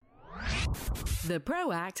The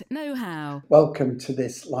ProAct Know-How. Welcome to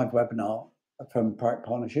this live webinar from ProAct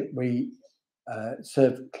Partnership. We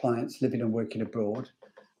serve clients living and working abroad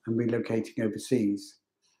and relocating overseas.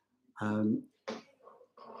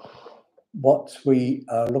 What we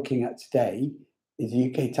are looking at today is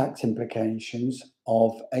the UK tax implications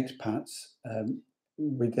of expats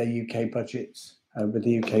with their UK budgets, with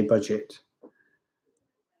the UK budget.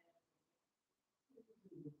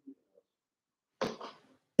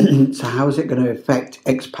 So how is it going to affect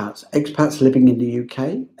expats? Expats living in the UK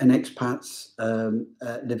and expats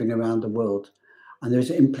living around the world. And there's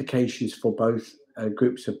implications for both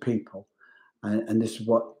groups of people. And this is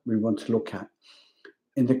what we want to look at.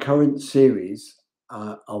 In the current series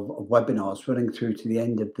of webinars running through to the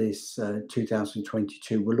end of this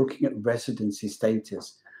 2022, we're looking at residency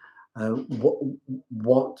status.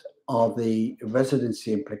 What are the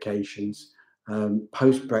residency implications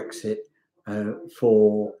post-Brexit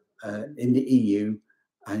for in the EU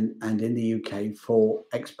and in the UK for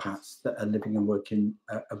expats that are living and working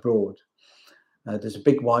abroad? There's a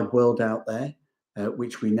big wide world out there,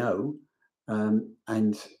 which we know,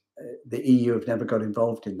 and the EU have never got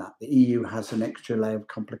involved in that. The EU has an extra layer of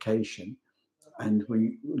complication, and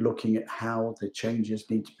we're looking at how the changes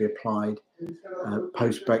need to be applied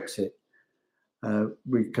post-Brexit.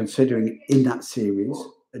 We're considering in that series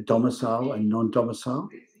a domicile and non-domicile,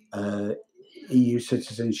 EU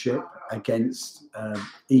citizenship against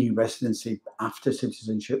EU residency after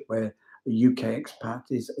citizenship, where a UK expat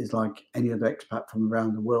is like any other expat from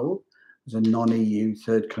around the world, as a non-EU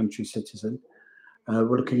third country citizen.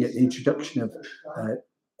 We're looking at the introduction of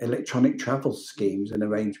electronic travel schemes and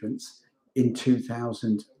arrangements in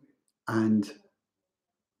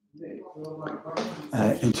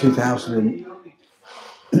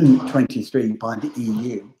 2023 by the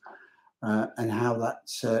EU, and how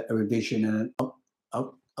that's a revision and an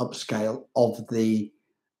upscale of the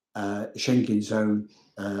Schengen zone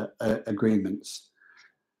agreements.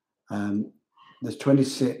 There's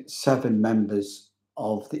 27 members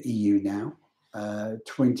of the EU now.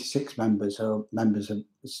 26 countries are members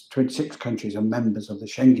of the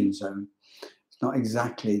Schengen zone. It's not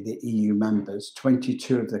exactly the EU members.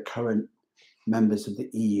 22 of the current members of the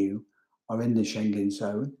EU are in the Schengen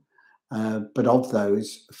zone, but of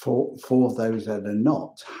those, four of those that are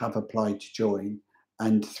not have applied to join,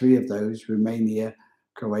 and 3 of those, Romania,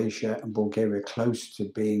 Croatia and Bulgaria, close to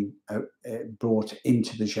being brought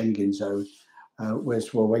into the Schengen zone,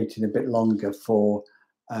 whereas we're waiting a bit longer for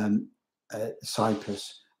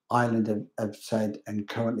Cyprus. Ireland have said and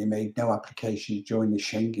currently made no application to join the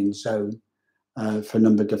Schengen zone for a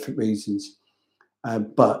number of different reasons.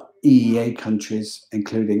 But EEA countries,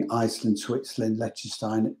 including Iceland, Switzerland,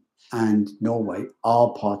 Liechtenstein and Norway,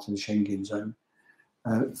 are part of the Schengen zone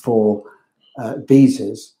for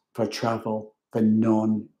visas for travel for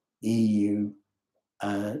non-EU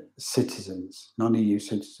citizens, non-EU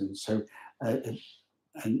citizens. So, and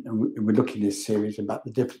we're looking at this series about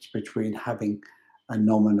the difference between having a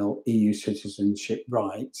nominal EU citizenship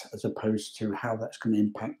right as opposed to how that's going to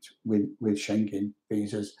impact with Schengen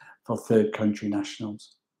visas for third country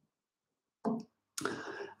nationals.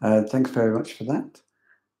 Thanks very much for that.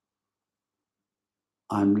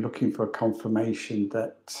 I'm looking for a confirmation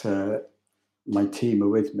that my team are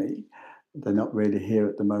with me. They're not really here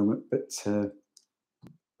at the moment, but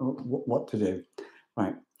what to do?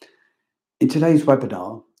 Right. In today's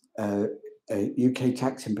webinar, UK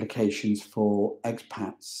tax implications for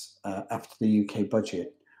expats after the UK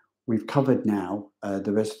budget. We've covered now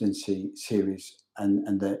the residency series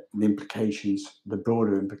and the implications, the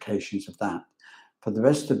broader implications of that. For the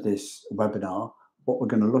rest of this webinar, what we're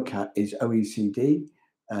going to look at is OECD,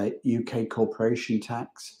 UK corporation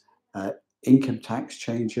tax, income tax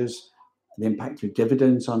changes, the impact of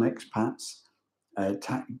dividends on expats,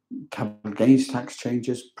 capital gains tax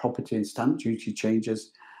changes, property and stamp duty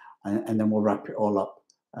changes, and then we'll wrap it all up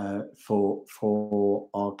for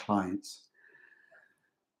our clients.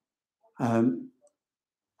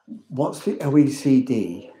 What's the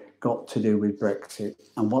OECD got to do with Brexit,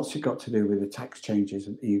 and what's it got to do with the tax changes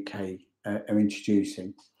that the UK are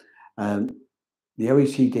introducing? The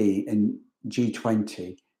OECD and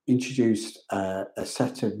G20 introduced a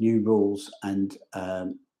set of new rules and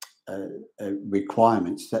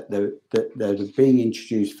requirements that are being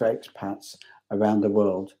introduced for expats around the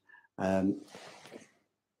world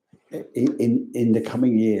in the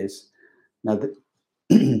coming years. Now,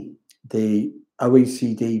 the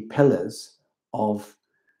OECD pillars of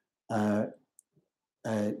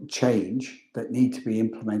change that need to be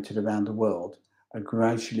implemented around the world are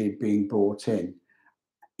gradually being brought in.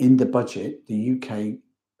 In the budget, the UK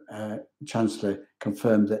Chancellor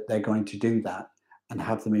confirmed that they're going to do that and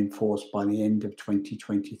have them enforced by the end of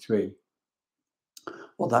 2023.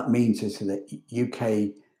 What that means is that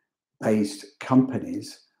UK-based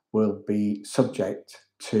companies will be subject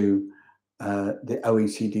to the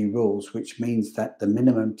OECD rules, which means that the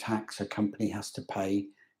minimum tax a company has to pay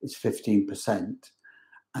is 15%,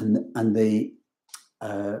 and the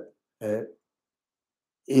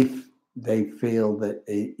if they feel that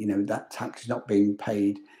that tax is not being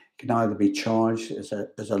paid, it can either be charged as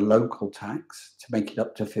a local tax to make it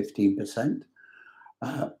up to 15%,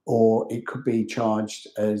 or it could be charged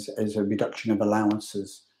as a reduction of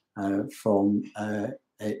allowances from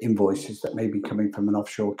invoices that may be coming from an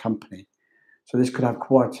offshore company. So this could have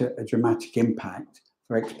quite a dramatic impact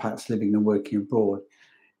for expats living and working abroad.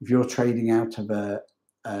 If you're trading out of a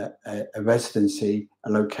residency,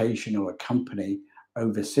 a location, or a company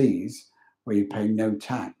overseas where you pay no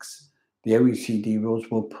tax, the OECD rules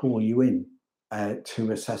will pull you in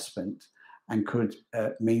to assessment, and could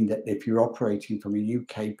mean that if you're operating from a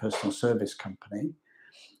UK personal service company,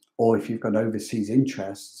 or if you've got overseas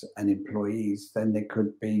interests and employees, then there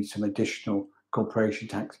could be some additional corporation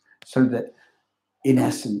tax. So that, in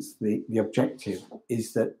essence, the objective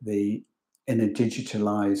is that in a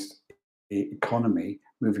digitalized economy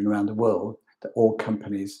moving around the world, that all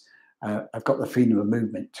companies have got the freedom of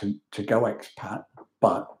movement to go expat,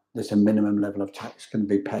 but there's a minimum level of tax can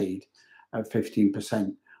be paid at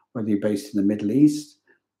 15%, whether you're based in the Middle East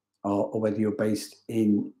or whether you're based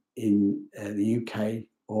in the UK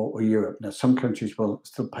or Europe. Now, some countries will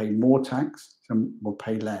still pay more tax, some will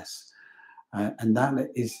pay less. And that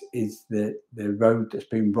is the road that's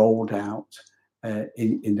been rolled out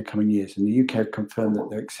in the coming years. And the UK have confirmed that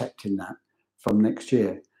they're accepting that from next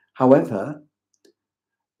year. However,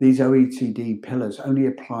 these OECD pillars only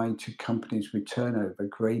apply to companies with turnover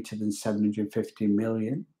greater than 750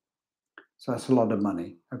 million. So that's a lot of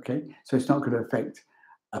money, okay? So it's not going to affect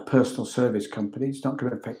a personal service company. It's not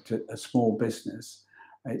going to affect a small business.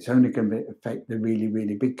 It's only going to affect the really,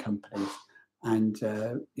 really big companies. And,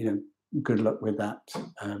 good luck with that,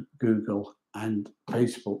 Google and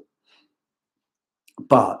Facebook.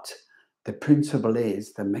 But the principle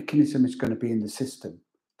is the mechanism is going to be in the system.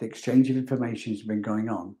 The exchange of information has been going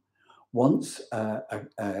on. Once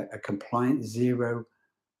a compliant zero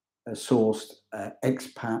sourced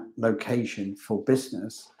expat location for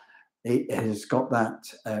business, it has got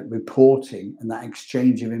that reporting and that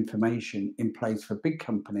exchange of information in place for big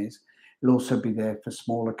companies. It'll also be there for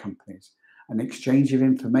smaller companies. An exchange of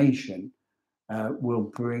information will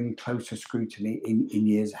bring closer scrutiny in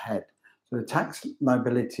years ahead. So the tax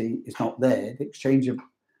liability is not there. The exchange of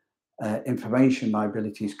information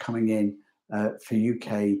liability is coming in for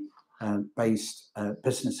UK based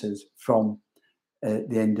businesses from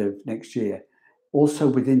the end of next year. Also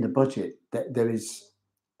within the budget, there is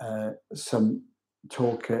some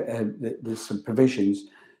talk, there's some provisions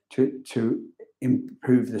to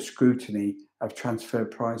improve the scrutiny of transfer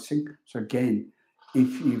pricing. So again,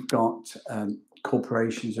 if you've got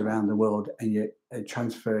corporations around the world and you're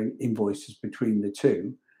transferring invoices between the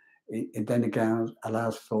two, it then again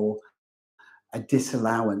allows for a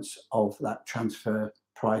disallowance of that transfer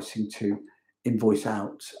pricing to invoice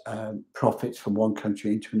out profits from one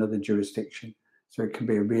country into another jurisdiction. So it can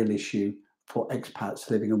be a real issue for expats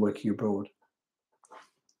living and working abroad.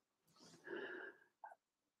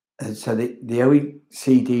 And so the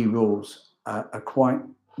OECD rules are quite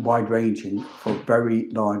wide-ranging for very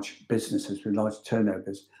large businesses with large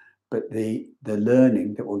turnovers, but the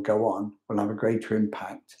learning that will go on will have a greater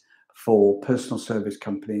impact for personal service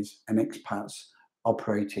companies and expats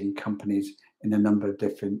operating companies in a number of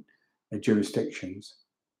different jurisdictions.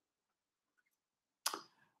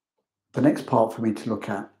 The next part for me to look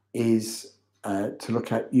at is to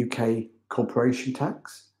look at UK corporation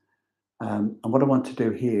tax. And what I want to do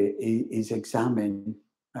here is examine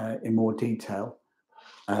in more detail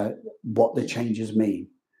what the changes mean.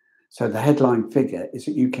 So the headline figure is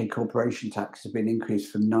that UK corporation tax has been increased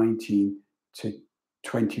from 19 to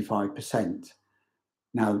 25%.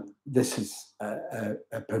 Now, this is a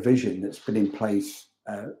provision that's been in place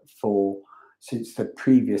since the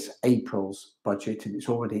previous April's budget, and it's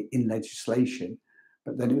already in legislation,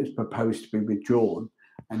 but then it was proposed to be withdrawn,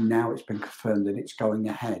 and now it's been confirmed that it's going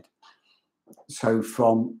ahead. So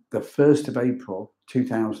from the 1st of April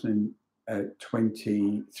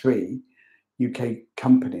 2023, UK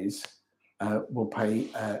companies will pay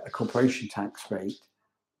a corporation tax rate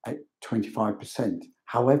at 25%.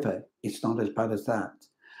 However, it's not as bad as that.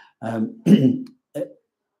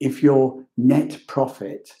 If your net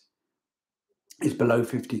profit is below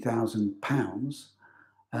 £50,000,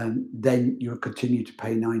 then you'll continue to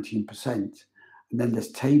pay 19%. And then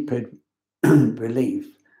there's tapered relief,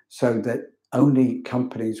 so that only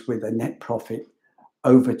companies with a net profit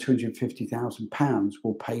over £250,000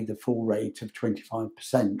 will pay the full rate of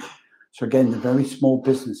 25%. So again, the very small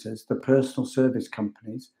businesses, the personal service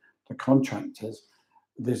companies, the contractors,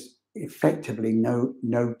 there's effectively no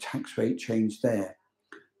tax rate change there.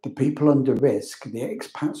 The people under risk, the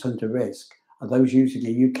expats under risk, are those using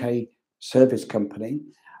a UK service company,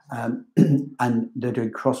 and they're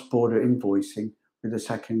doing cross-border invoicing with a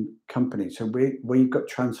second company. So we've got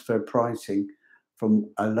transfer pricing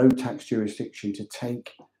from a low tax jurisdiction to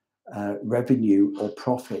take revenue or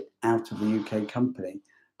profit out of the UK company.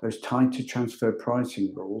 Those tied to transfer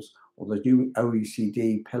pricing rules or the new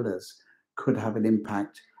OECD pillars could have an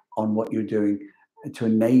impact on what you're doing to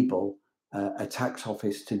enable a tax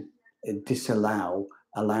office to disallow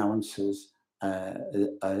allowances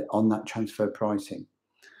on that transfer pricing.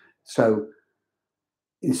 So,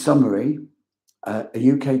 in summary, a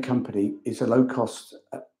UK company is a low-cost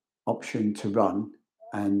option to run,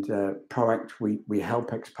 and Proact, we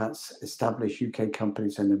help expats establish UK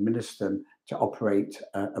companies and administer them to operate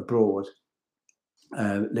abroad,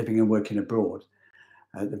 living and working abroad.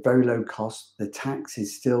 The very low cost, the tax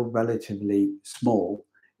is still relatively small.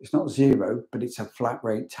 It's not zero, but it's a flat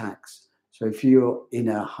rate tax. So if you're in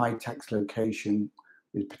a high tax location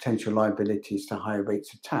with potential liabilities to higher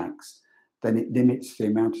rates of tax, then it limits the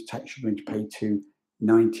amount of tax you're going to pay to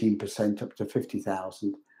 19% up to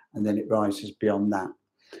 50,000, and then it rises beyond that.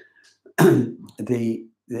 The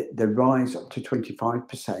rise up to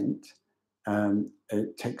 25%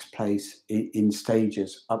 it takes place in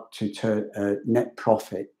stages up to net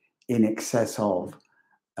profit in excess of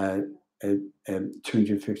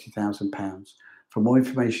 £250,000. For more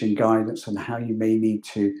information and guidance on how you may need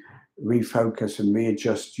to refocus and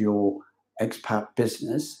readjust your expat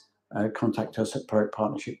business, contact us at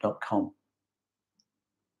proactpartnership.com.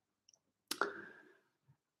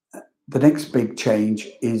 The next big change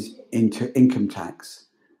is into income tax.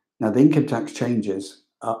 Now, the income tax changes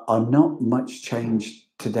are not much changed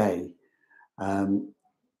today. There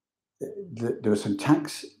were some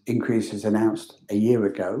tax increases announced a year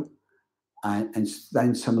ago, and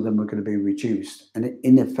then some of them were going to be reduced. And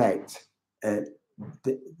in effect,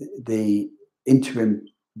 the interim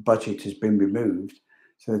budget has been removed.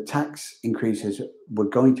 So the tax increases were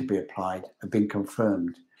going to be applied have been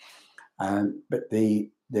confirmed. But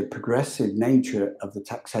the progressive nature of the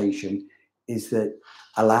taxation is that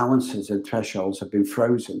allowances and thresholds have been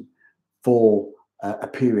frozen for a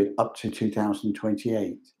period up to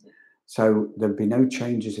 2028. So there'll be no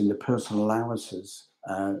changes in the personal allowances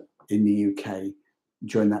in the UK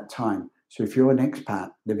during that time. So if you're an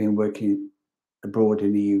expat living and working abroad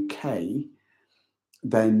in the UK,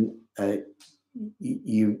 then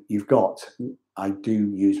you've got, I do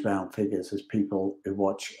use round figures, as people who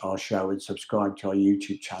watch our show and subscribe to our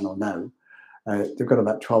YouTube channel know, they've got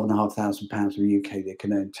about £12,500 in the UK they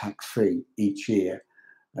can earn tax-free each year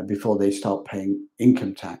before they start paying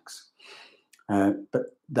income tax.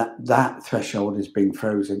 But that threshold is being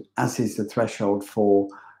frozen, as is the threshold for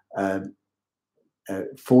 40%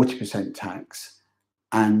 tax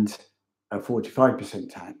and 45%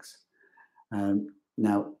 tax.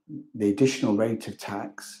 Now, the additional rate of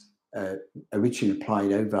tax originally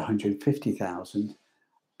applied over 150,000,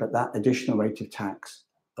 but that additional rate of tax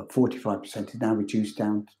of 45% is now reduced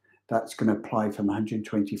down. That's going to apply from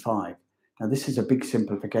 125. Now, this is a big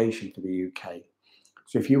simplification for the UK.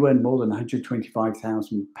 So if you earn more than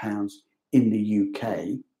 £125,000 in the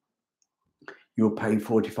UK, you'll pay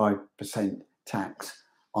 45% tax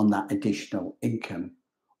on that additional income,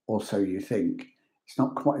 or so you think. It's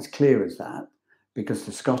not quite as clear as that, because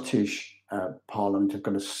the Scottish Parliament have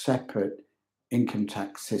got a separate income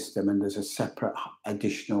tax system, and there's a separate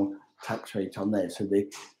additional tax rate on there. So the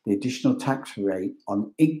additional tax rate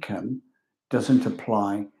on income doesn't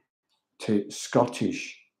apply to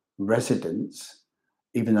Scottish residents,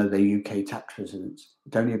 even though they're UK tax residents.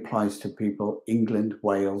 It only applies to people England,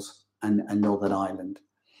 Wales, and Northern Ireland.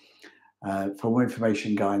 For more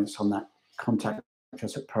information guidance on that, contact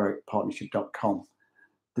us at proactpartnership.com.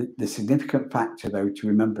 The significant factor, though, to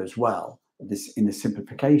remember as well, this in the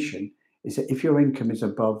simplification, is that if your income is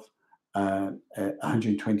above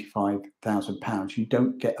 £125,000, you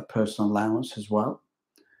don't get a personal allowance as well.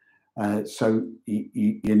 So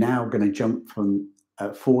you're now going to jump from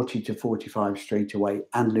 40 to 45 straight away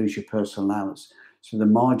and lose your personal allowance. So the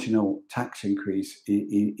marginal tax increase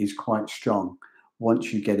is quite strong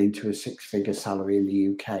once you get into a six-figure salary in the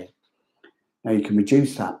UK. Now, you can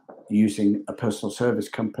reduce that using a personal service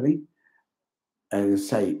company.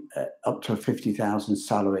 Say up to a 50,000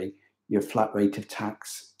 salary, your flat rate of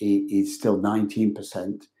tax is still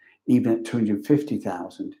 19%. even at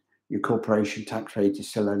 250,000, your corporation tax rate is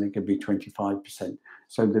still only going to be 25%.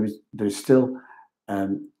 So there's still,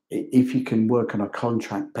 if you can work on a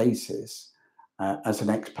contract basis as an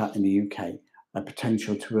expat in the UK, a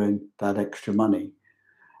potential to earn that extra money.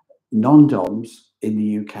 Non-DOMs in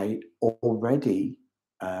the UK already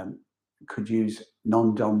could use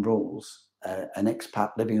non-DOM rules. An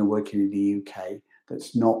expat living and working in the UK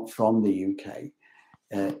that's not from the UK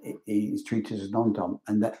is treated as non-DOM,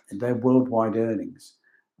 and that their worldwide earnings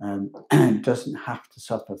doesn't have to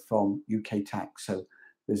suffer from UK tax. So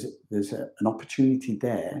there's an opportunity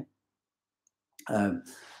there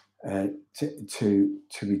to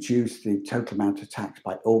reduce the total amount of tax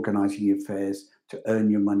by organising your affairs to earn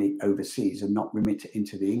your money overseas and not remit it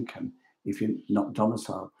into the income if you're not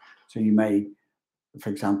domiciled. So you may, for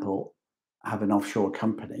example, have an offshore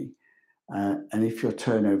company, and if your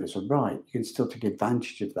turnovers are right, you can still take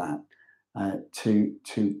advantage of that to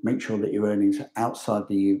make sure that your earnings are outside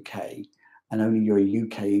the UK and only your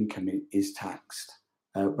UK income is taxed.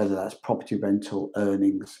 Whether that's property rental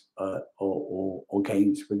earnings or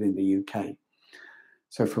gains within the UK.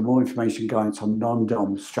 So for more information, guidance on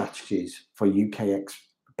non-DOM strategies for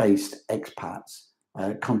UK-based expats,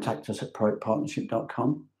 contact us at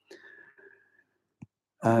proactpartnership.com.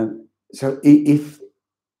 So if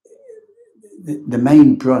the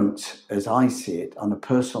main brunt, as I see it, on a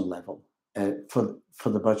personal level, for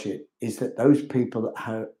the budget, is that those people that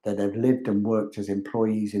have lived and worked as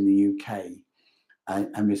employees in the UK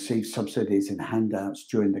and received subsidies and handouts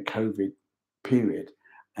during the COVID period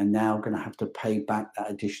are now going to have to pay back that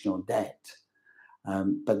additional debt.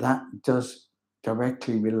 But that does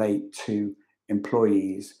directly relate to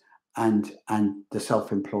employees and the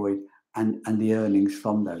self-employed and the earnings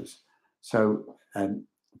from those. So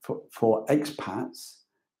for expats,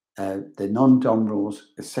 the non-DOM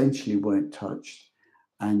rules essentially weren't touched.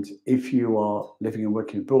 And if you are living and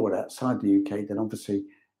working abroad outside the UK, then obviously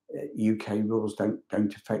UK rules don't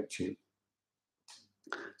affect you.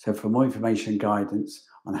 So for more information and guidance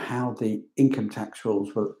on how the income tax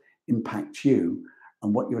rules will impact you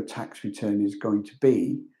and what your tax return is going to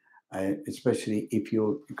be, especially if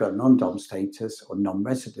you've got non-DOM status or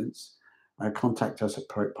non-residence, contact us at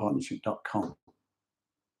proactpartnership.com.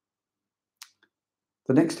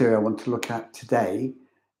 The next area I want to look at today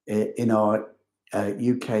in our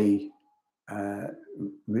UK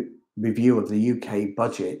review of the UK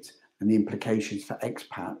budget and the implications for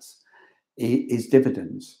expats is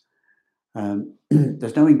dividends.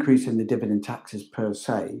 There's no increase in the dividend taxes per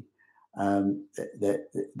se. They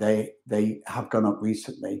have gone up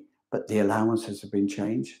recently, but the allowances have been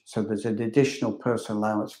changed. So there's an additional personal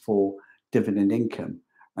allowance for dividend income,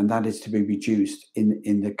 and that is to be reduced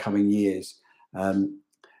in the coming years.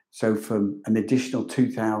 So from an additional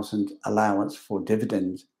 2,000 allowance for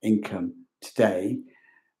dividend income today,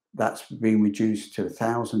 that's being reduced to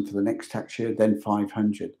 1,000 for the next tax year, then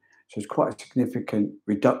 500. So it's quite a significant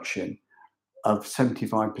reduction of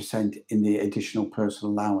 75% in the additional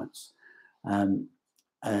personal allowance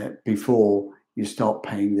before you start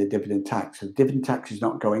paying the dividend tax. So the dividend tax is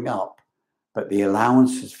not going up, but the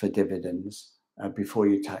allowances for dividends before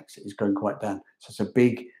you tax it is going quite down. So it's a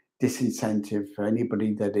big disincentive for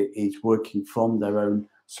anybody that is working from their own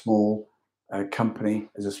small company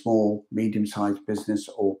as a small, medium-sized business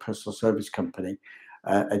or personal service company.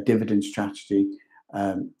 A dividend strategy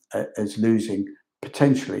is losing,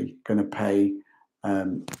 potentially going to pay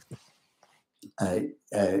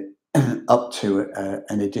up to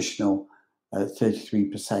an additional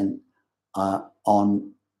 33%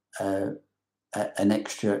 on an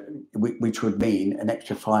extra, which would mean an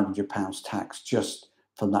extra £500 tax just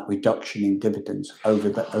from that reduction in dividends over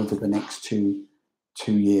the next two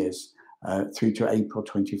years through to April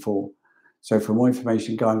 24. So for more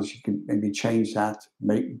information, guidance, you can maybe change that.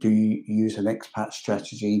 Do you use an expat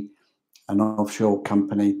strategy, an offshore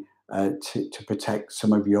company to protect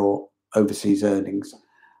some of your overseas earnings?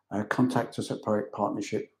 Contact us at Proact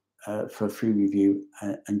Partnership for a free review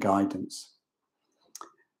and guidance.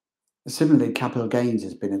 Similarly, capital gains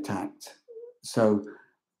has been attacked. So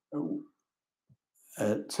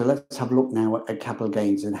let's have a look now at capital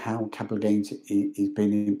gains and how capital gains is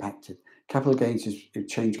being impacted. Capital gains has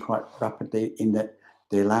changed quite rapidly in that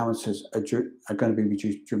the allowances are going to be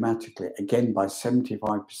reduced dramatically, again by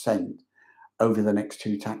 75% over the next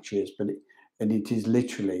 2 tax years. But it is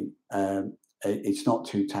literally, it's not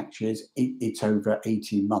 2 tax years, it's over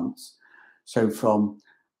 18 months. So from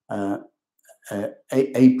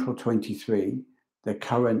April 23, the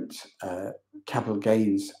current capital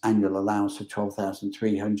gains annual allowance of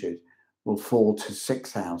 12,300 will fall to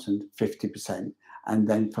 6,000, 50%, and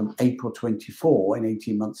then from April 24 in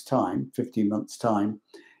 18 months' time, 15 months' time,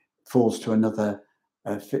 falls to another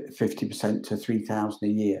 50% to 3,000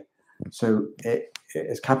 a year. So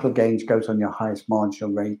as capital gains goes on your highest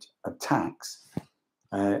marginal rate of tax,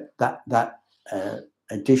 that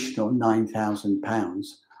additional £9,000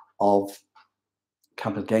 of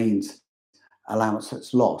capital gains allowance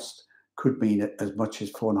that's lost could mean as much as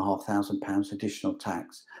 £4,500 additional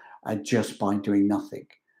tax just by doing nothing.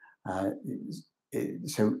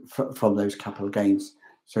 So from those capital gains.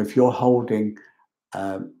 So if you're holding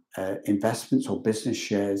investments or business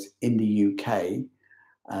shares in the UK,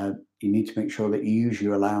 you need to make sure that you use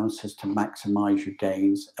your allowances to maximise your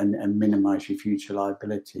gains and minimise your future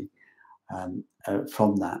liability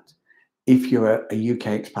from that. If you're a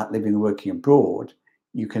UK expat living and working abroad,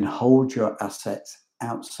 you can hold your assets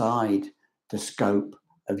outside the scope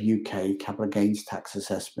of UK capital gains tax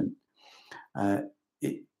assessment.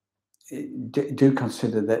 Do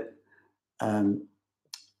consider that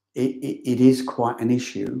it is quite an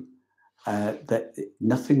issue that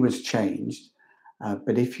nothing was changed.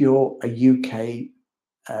 But if you're a UK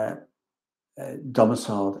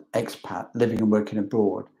domiciled expat living and working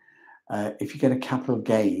abroad, if you get a capital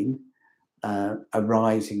gain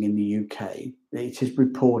arising in the UK, it is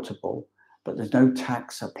reportable, but there's no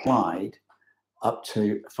tax applied up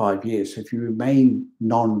to 5 years. So if you remain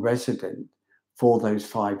non-resident for those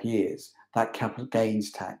 5 years, that capital gains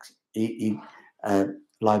tax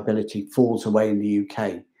liability falls away in the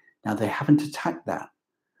UK. Now, they haven't attacked that.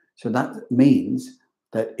 So that means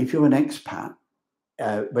that if you're an expat,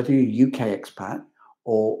 whether you're a UK expat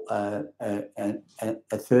or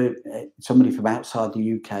somebody from outside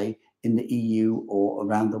the UK in the EU or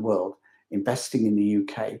around the world, investing in the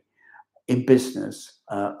UK in business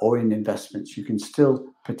or in investments, you can still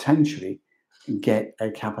potentially get a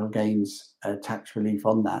capital gains tax relief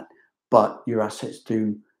on that, but your assets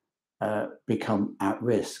do become at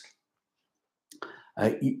risk.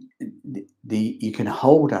 You can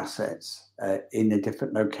hold assets in a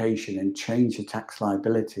different location and change the tax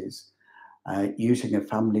liabilities using a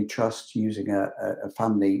family trust, using a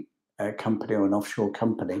family company or an offshore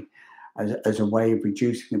company as a way of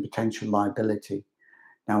reducing the potential liability.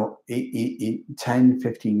 Now, 10,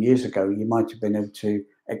 15 years ago, you might have been able to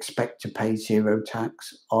expect to pay zero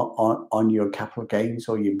tax on your capital gains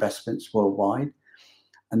or your investments worldwide.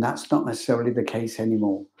 And that's not necessarily the case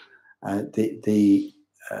anymore. The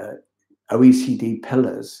OECD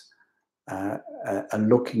pillars are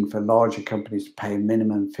looking for larger companies to pay a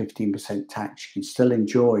minimum 15% tax. You can still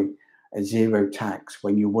enjoy a zero tax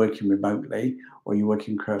when you're working remotely or you're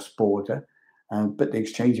working cross-border, but the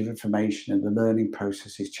exchange of information and the learning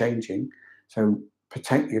process is changing. So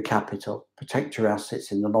protect your capital, protect your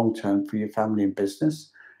assets in the long term for your family and business.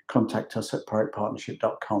 Contact us at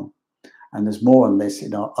proactpartnership.com. And there's more on this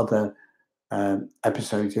in our other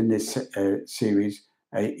episodes in this series.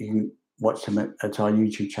 You can watch them at our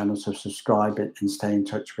YouTube channel, so subscribe and stay in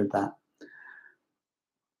touch with that.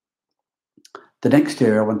 The next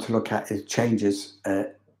area I want to look at is changes.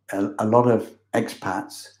 A lot of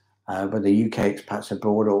expats, whether UK expats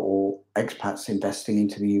abroad or expats investing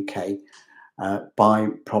into the UK, buy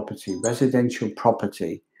property. Residential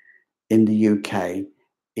property in the UK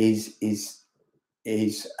is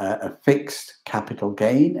a fixed capital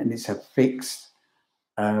gain, and it's a fixed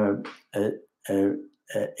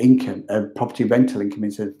income. Property rental income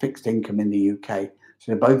is a fixed income in the UK,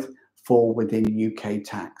 so they both fall within UK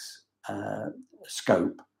tax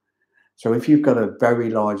scope. So if you've got a very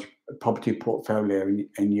large property portfolio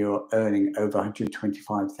and you're earning over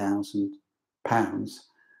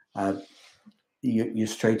 £125,000, you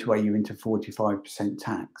straight away you're into 45%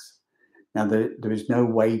 tax. Now there is no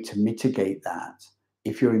way to mitigate that.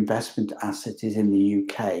 If your investment asset is in the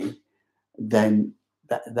UK, then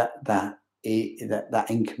that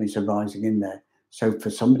income is arising in there. So for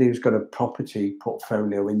somebody who's got a property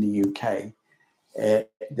portfolio in the UK,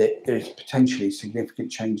 there's potentially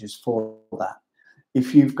significant changes for that.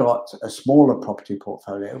 If you've got a smaller property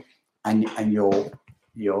portfolio and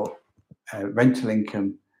your rental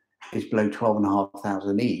income is below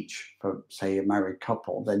 12,500 each for, say, a married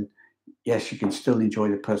couple, then yes, you can still enjoy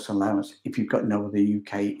the personal allowance if you've got no other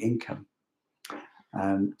UK income.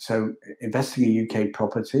 So investing in UK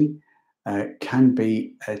property can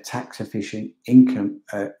be a tax efficient income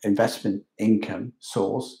investment income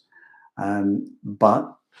source,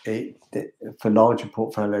 but for larger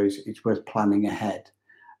portfolios, it's worth planning ahead.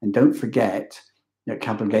 And don't forget that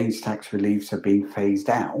capital gains tax reliefs are being phased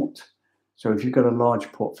out. So if you've got a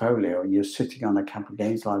large portfolio and you're sitting on a capital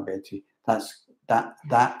gains liability,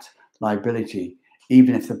 that liability,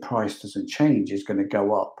 even if the price doesn't change, is going to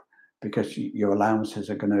go up because your allowances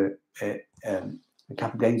are going to, the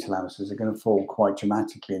capital gains allowances are going to fall quite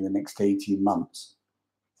dramatically in the next 18 months,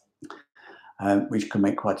 which can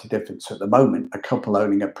make quite a difference. So at the moment, a couple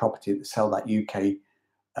owning a property that sell that UK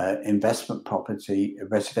investment property, a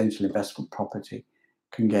residential investment property,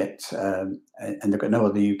 can get, and they've got no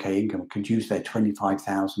other UK income, could use their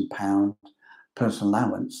 £25,000 personal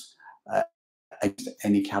allowance against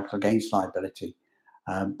any capital gains liability.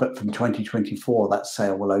 But from 2024, that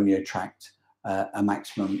sale will only attract a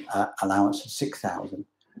maximum allowance of £6,000.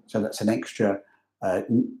 So that's an extra,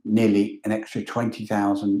 nearly an extra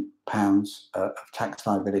 £20,000 of tax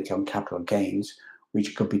liability on capital gains,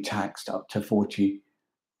 which could be taxed up to 45%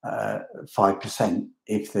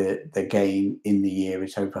 if the gain in the year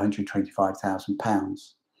is over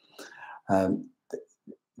 £125,000.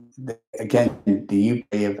 Again, the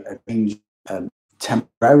UK have changed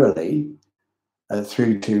temporarily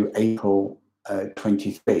through to April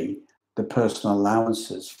 23 the personal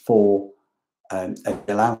allowances for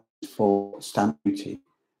allowance for stamp duty.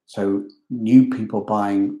 So new people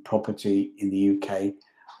buying property in the UK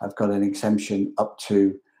have got an exemption up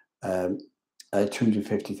to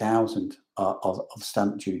 250,000 of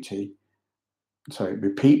stamp duty. Sorry,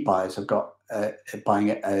 repeat buyers have got buying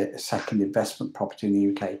a second investment property in the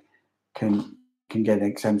UK can get an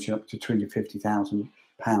exemption up to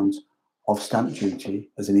 £250,000 of stamp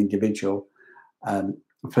duty as an individual.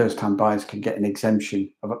 First-time buyers can get an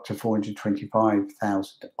exemption of up to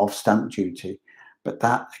 £425,000 of stamp duty, but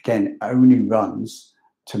that again only runs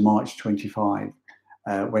to March 25,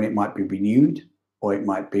 when it might be renewed or it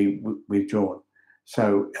might be withdrawn.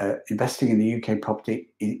 So investing in the UK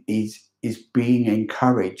property is being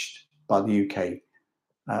encouraged by the UK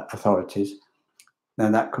authorities.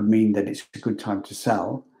 Now that could mean that it's a good time to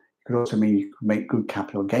sell. It could also mean you could make good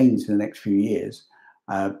capital gains in the next few years.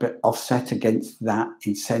 But offset against that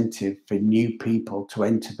incentive for new people to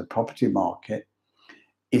enter the property market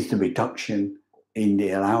is the reduction in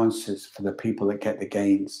the allowances for the people that get the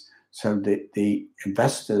gains. So that the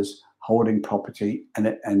investors holding property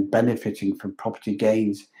and benefiting from property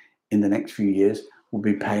gains in the next few years will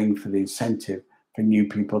be paying for the incentive for new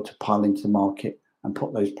people to pile into the market and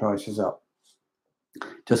put those prices up.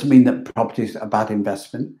 Doesn't mean that property is a bad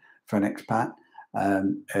investment for an expat.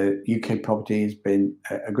 UK property has been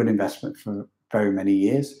a good investment for very many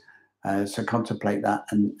years. So contemplate that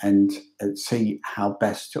and see how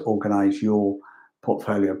best to organise your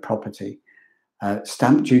portfolio of property.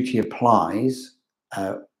 Stamp duty applies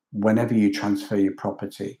whenever you transfer your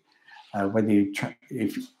property, whether you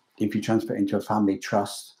if you transfer it into a family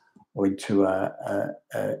trust or into a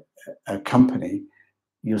company,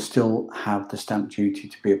 you'll still have the stamp duty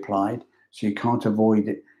to be applied. So you can't avoid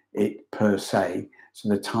it per se. So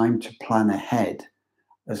the time to plan ahead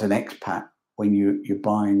as an expat when you're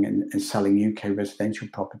buying and selling UK residential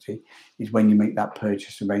property is when you make that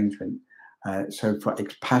purchase arrangement. So for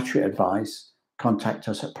expatriate advice, contact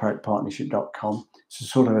us at proactpartnership.com. It's the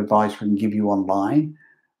sort of advice we can give you online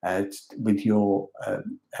with your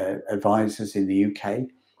advisors in the UK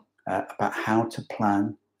about how to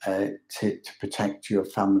plan to protect your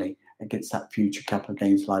family against that future capital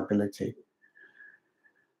gains liability.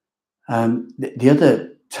 The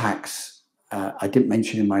other tax I didn't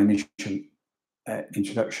mention in my initial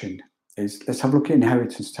introduction is, let's have a look at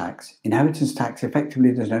inheritance tax. Inheritance tax,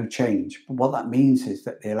 effectively, there's no change. But what that means is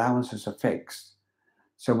that the allowances are fixed.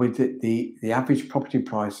 So with the average property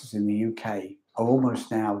prices in the UK are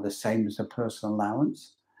almost now the same as a personal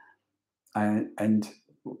allowance. And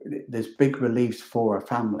there's big reliefs for a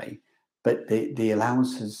family, but the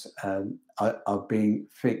allowances are being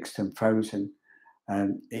fixed and frozen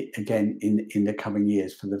again in the coming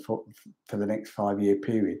years for the next 5-year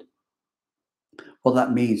period. What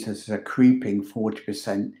that means is a creeping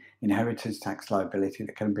 40% inheritance tax liability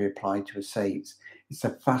that can be applied to estates. It's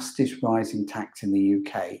the fastest rising tax in the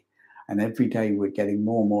UK, and every day we're getting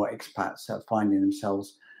more and more expats that are finding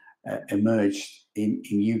themselves emerged in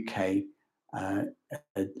UK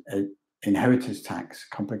inheritance tax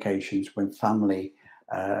complications when family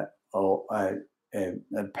or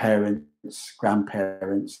parents,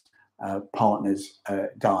 grandparents, partners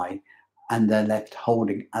die, and they're left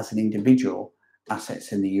holding as an individual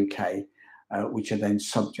assets in the UK, which are then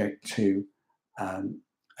subject to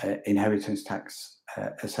inheritance tax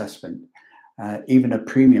assessment. Even a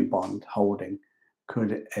premium bond holding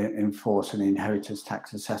could enforce an inheritance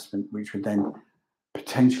tax assessment, which would then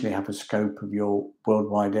potentially have a scope of your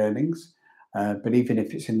worldwide earnings. But even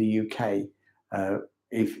if it's in the UK,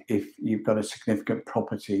 if you've got a significant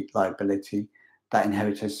property liability, that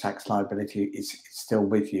inheritance tax liability is still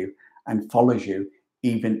with you and follows you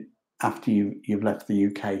even after you've left the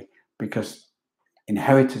UK, because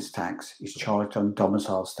inheritance tax is charged on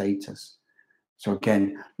domicile status. So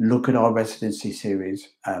again, look at our residency series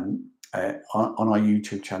on our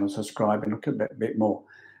YouTube channel, subscribe and look at a bit more.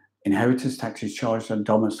 Inheritance tax is charged on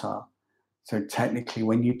domicile. So technically,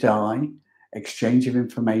 when you die, exchange of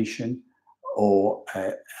information or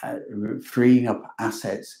freeing up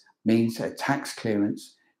assets means a tax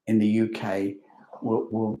clearance in the UK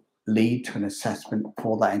will lead to an assessment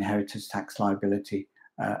for that inheritance tax liability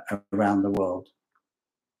around the world.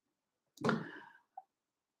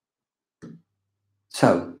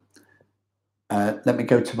 So let me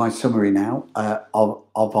go to my summary now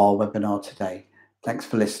of our webinar today. Thanks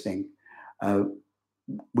for listening.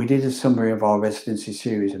 We did a summary of our residency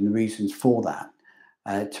series and the reasons for that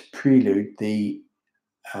to prelude the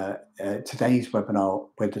today's webinar,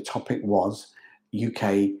 where the topic was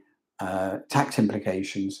UK tax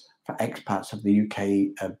implications for expats of the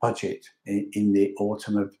UK budget in the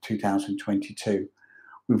autumn of 2022.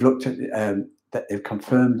 We've looked at that they've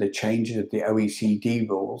confirmed the changes of the OECD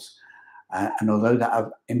rules, and although that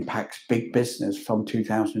impacts big business from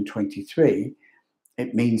 2023,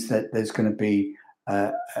 it means that there's going to be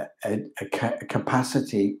a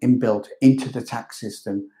capacity inbuilt into the tax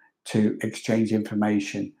system to exchange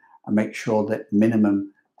information and make sure that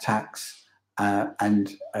minimum tax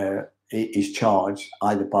is charged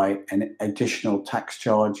either by an additional tax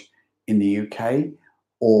charge in the UK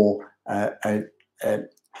or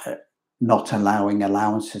not allowing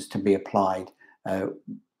allowances to be applied,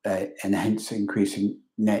 and hence increasing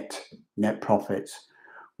net profits.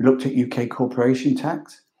 We looked at UK corporation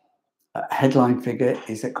tax. Headline figure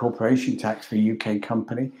is that corporation tax for a UK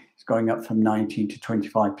company is going up from 19 to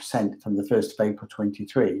 25% from the 1st of April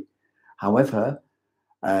 23. However,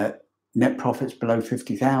 net profits below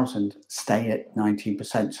 50,000 stay at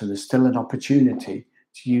 19%. So there's still an opportunity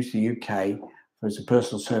to use the UK as a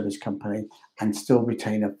personal service company and still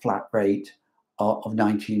retain a flat rate of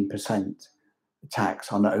 19%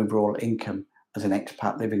 tax on the overall income as an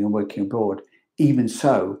expat living and working abroad. Even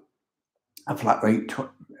so, a flat rate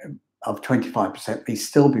of 25% may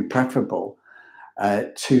still be preferable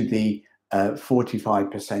to the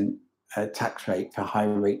 45% tax rate for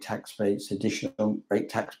higher rate taxpayers, additional rate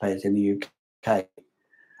taxpayers in the UK.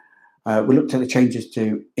 We looked at the changes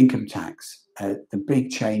to income tax. The big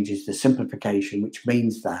change is the simplification, which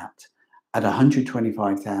means that at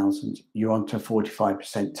 125,000, you're onto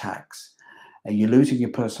 45% tax. You're losing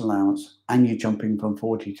your personal allowance and you're jumping from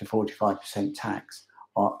 40 to 45% tax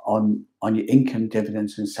on your income,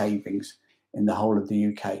 dividends and savings in the whole of the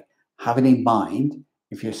UK. Having in mind,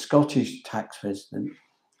 if you're a Scottish tax resident,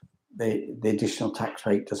 the additional tax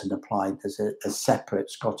rate doesn't apply. There's a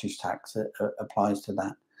separate Scottish tax that applies to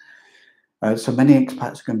that. So many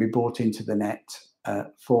expats are going to be brought into the net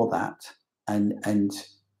for that, and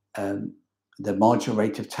the marginal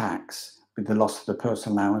rate of tax with the loss of the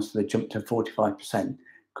personal allowance, the jump to 45%,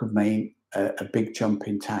 could mean a big jump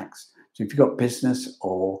in tax. So if you've got business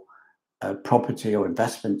or property or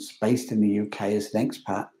investments based in the UK as an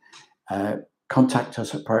expat, contact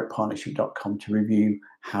us at projektpartnership.com to review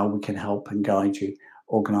how we can help and guide you,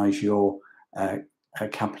 organise your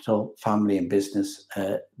capital, family and business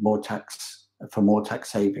for more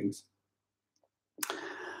tax savings.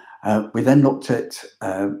 We then looked at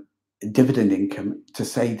dividend income to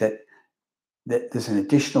say that there's an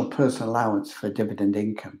additional personal allowance for dividend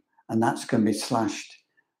income, and that's going to be slashed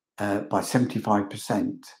by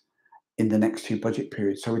 75% in the next two budget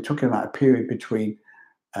periods. So we're talking about a period between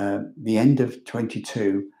the end of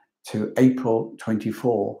 22 to April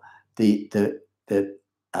 24. The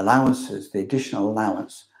allowances, the additional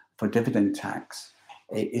allowance for dividend tax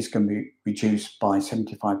is going to be reduced by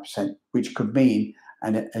 75%, which could mean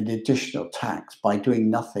an additional tax by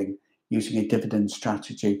doing nothing, using a dividend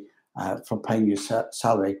strategy for paying your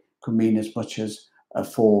salary, could mean as much as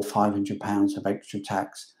 £400 or £500 of extra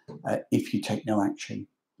tax if you take no action.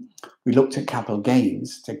 We looked at capital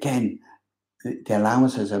gains. Again, the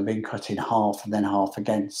allowances are being cut in half and then half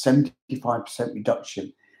again, 75%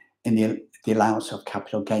 reduction in the allowance of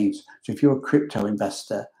capital gains. So if you're a crypto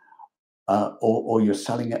investor or you're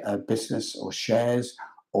selling a business or shares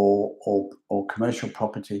or commercial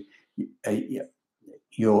property,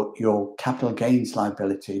 your capital gains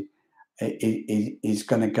liability is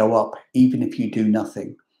going to go up even if you do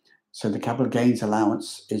nothing. So the capital gains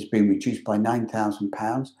allowance is being reduced by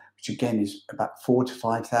 £9,000, which again is about £4,000 to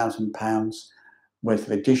 £5,000 worth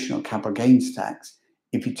of additional capital gains tax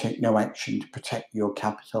if you take no action to protect your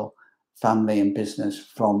capital, family and business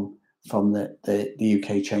from the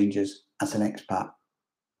UK changes as an expat.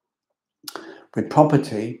 With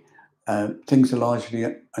property, things are largely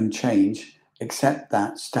unchanged except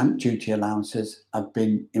that stamp duty allowances have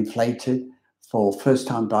been inflated for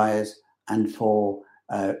first-time buyers and for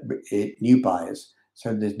new buyers.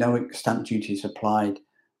 So there's no stamp duties applied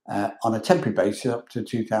on a temporary basis up to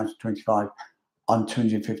 2025 on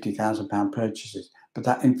 £250,000 purchases. But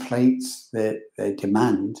that inflates the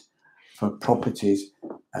demand for properties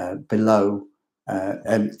below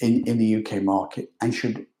in the UK market, and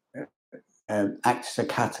should act as a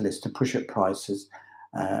catalyst to push up prices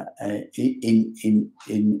in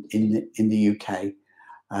the UK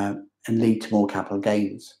and lead to more capital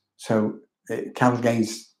gains. So capital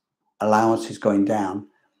gains allowance is going down.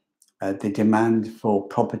 The demand for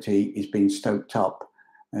property is being stoked up,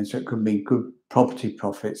 and so it could be good property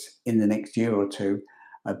profits in the next year or two,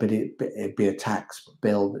 but it'd be a tax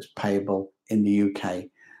bill that's payable in the UK.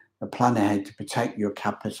 Plan ahead to protect your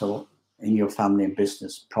capital in your family and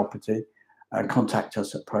business property. Contact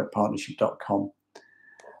us at proactpartnership.com.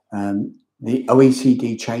 The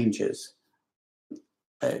OECD changes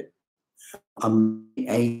are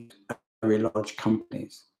aimed at very large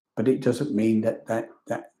companies, but it doesn't mean that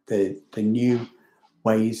the new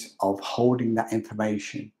ways of holding that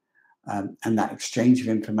information and that exchange of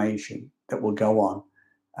information that will go on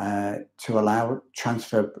to allow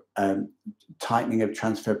tightening of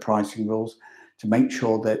transfer pricing rules, to make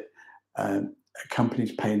sure that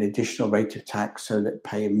companies pay an additional rate of tax, so that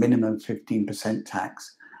pay a minimum 15%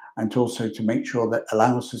 tax, and also to make sure that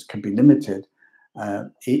allowances can be limited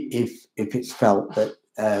if it's felt that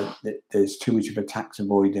there's too much of a tax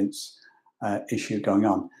avoidance issue going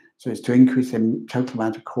on. So it's to increase the total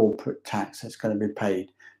amount of corporate tax that's going to be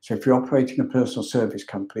paid. So if you're operating a personal service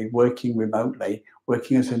company, working remotely,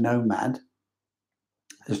 working as a nomad,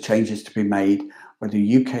 there's changes to be made, whether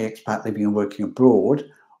you're UK expat living and working abroad,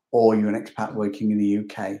 or you're an expat working in the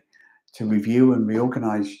UK. To review and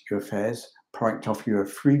reorganise your affairs, Proact offer you a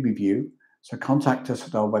free review. So contact us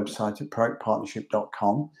at our website at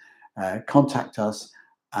proactpartnership.com. Contact us,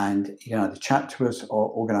 and you can either chat to us or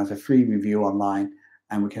organise a free review online,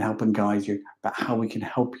 and we can help and guide you about how we can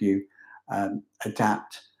help you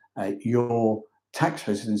adapt your tax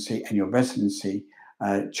residency and your residency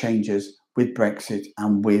changes with Brexit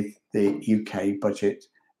and with the UK budget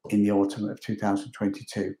in the autumn of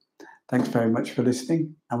 2022. Thanks very much for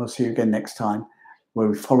listening, and we'll see you again next time, where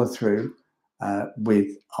we follow through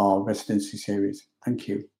with our residency series. Thank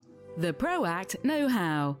you. The ProAct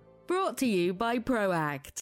Know-How, brought to you by ProAct.